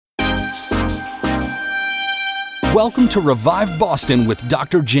Welcome to Revive Boston with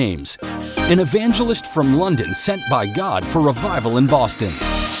Dr. Jaymz, an evangelist from London sent by God for revival in Boston.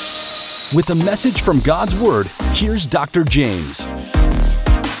 With a message from God's Word, here's Dr. Jaymz.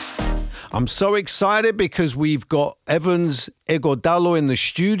 I'm so excited because we've got Ighodalo in the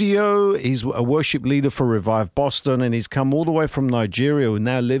studio. He's a worship leader for Revive Boston, and he's come all the way from Nigeria, who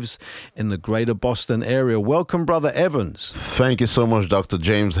now lives in the greater Boston area. Welcome, Brother Evans. Thank you so much, Dr.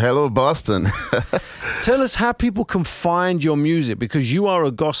 Jaymz. Hello, Boston. Tell us how people can find your music, because you are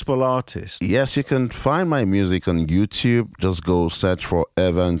a gospel artist. Yes, you can find my music on YouTube. Just go search for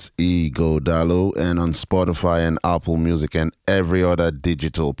Evans Ighodalo, and on Spotify and Apple Music and every other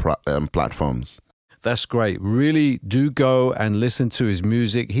digital platforms. That's great. Really do go and listen to his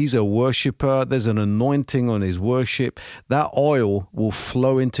music. He's a worshiper. There's an anointing on his worship. That oil will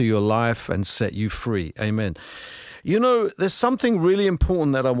flow into your life and set you free. Amen. You know, there's something really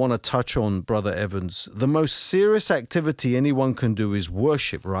important that I want to touch on, Brother Evans. The most serious activity anyone can do is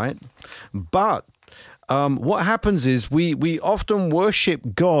worship, right? But what happens is we often worship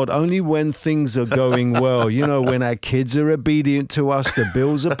God only when things are going well. You know, when our kids are obedient to us, the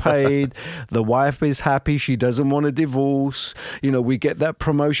bills are paid, the wife is happy, she doesn't want a divorce. You know, we get that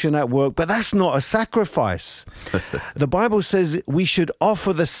promotion at work, but that's not a sacrifice. The Bible says we should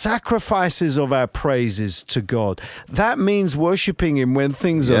offer the sacrifices of our praises to God. That means worshiping Him when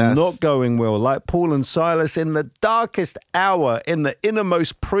things are not going well, like Paul and Silas in the darkest hour, in the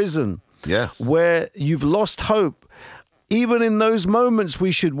innermost prison. Yes. Where you've lost hope. Even in those moments, we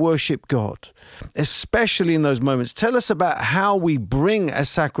should worship God, especially in those moments. Tell us about how we bring a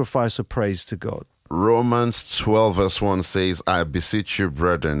sacrifice of praise to God. Romans 12 verse 1 says, I beseech you,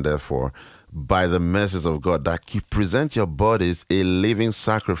 brethren, therefore, by the mercies of God, that you present your bodies a living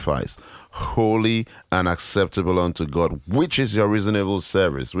sacrifice, holy and acceptable unto God, which is your reasonable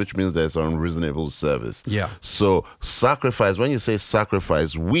service, which means there's unreasonable service. Yeah. So sacrifice, when you say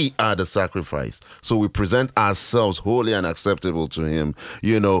sacrifice, we are the sacrifice. So we present ourselves holy and acceptable to Him.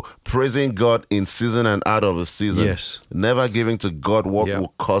 You know, praising God in season and out of a season. Yes. Never giving to God what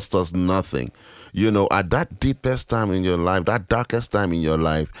will cost us nothing. You know, at that deepest time in your life, that darkest time in your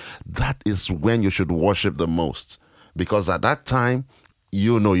life, that is when you should worship the most. Because at that time,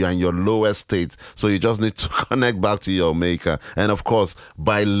 you know you're in your lowest state. So you just need to connect back to your Maker. And of course,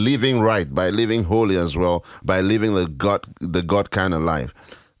 by living right, by living holy as well, by living the God kind of life.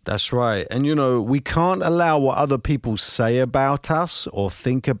 That's right. And, you know, we can't allow what other people say about us or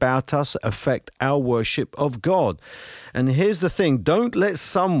think about us affect our worship of God. And here's the thing. Don't let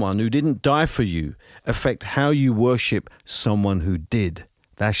someone who didn't die for you affect how you worship someone who did.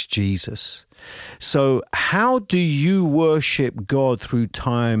 That's Jesus. So how do you worship God through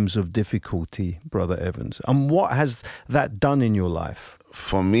times of difficulty, Brother Evans? And what has that done in your life?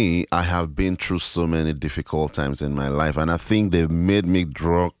 For me, I have been through so many difficult times in my life, and I think they've made me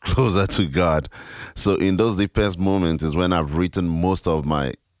draw closer to God. So in those deepest moments is when I've written most of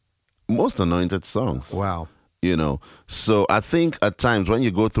my most anointed songs. Wow. You know, so I think at times when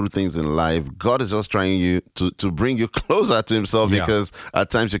you go through things in life, God is just trying you to bring you closer to Himself, because at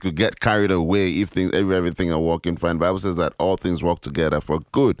times you could get carried away if everything are working fine. The Bible says that all things work together for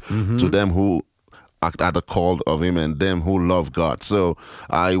good to them who are the called of Him and them who love God. So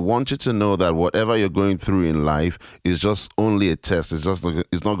I want you to know that whatever you're going through in life is just only a test. It's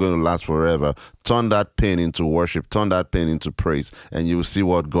not going to last forever. Turn that pain into worship. Turn that pain into praise, and you will see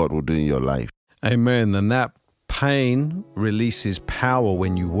what God will do in your life. Amen. And that pain releases power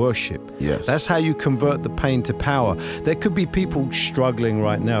when you worship. Yes. That's how you convert the pain to power. There could be people struggling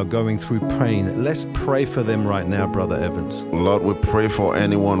right now, going through pain. Let's pray for them right now, Brother Evans. Lord, we pray for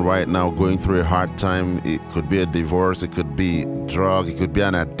anyone right now going through a hard time. It could be a divorce, it could be drug, it could be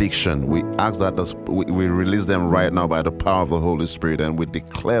an addiction. We ask that we release them right now by the power of the Holy Spirit, and we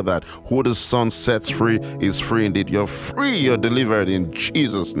declare that who the Son sets free is free indeed. You're free, you're delivered in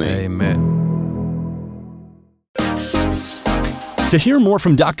Jesus' name. Amen. To hear more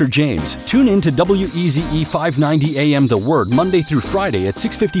from Dr. Jaymz, tune in to WEZE 590 AM The Word Monday through Friday at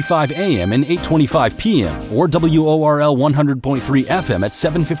 6:55 AM and 8:25 PM, or WORL 100.3 FM at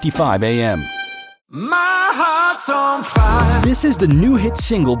 7:55 AM. My heart's on fire. This is the new hit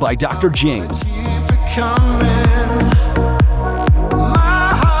single by Dr. Jaymz.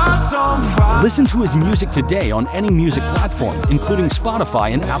 My heart's on fire. Listen to his music today on any music platform, including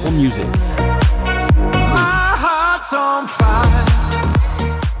Spotify and Apple Music. My heart's on fire.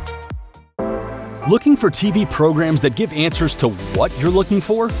 Looking for TV programs that give answers to what you're looking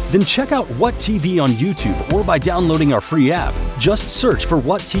for? Then check out What TV on YouTube or by downloading our free app. Just search for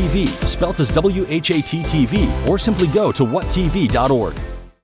What TV, spelt as WHAT TV, or simply go to whattv.org.